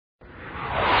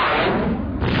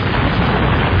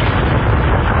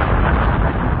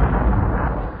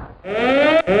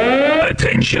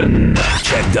attention.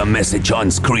 Check the message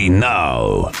on screen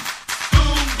now.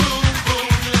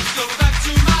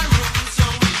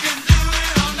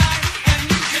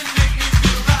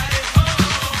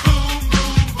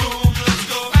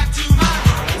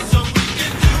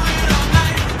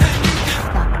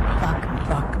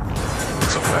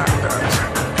 It's a fact that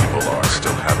people are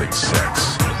still having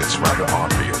sex. It's rather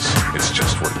obvious. It's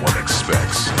just what one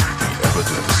expects. The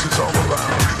evidence is all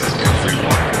around that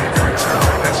everyone in every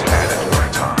town has had it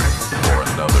one time or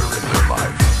another in their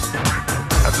life.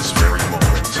 At this very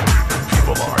moment,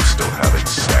 people are still having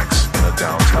sex.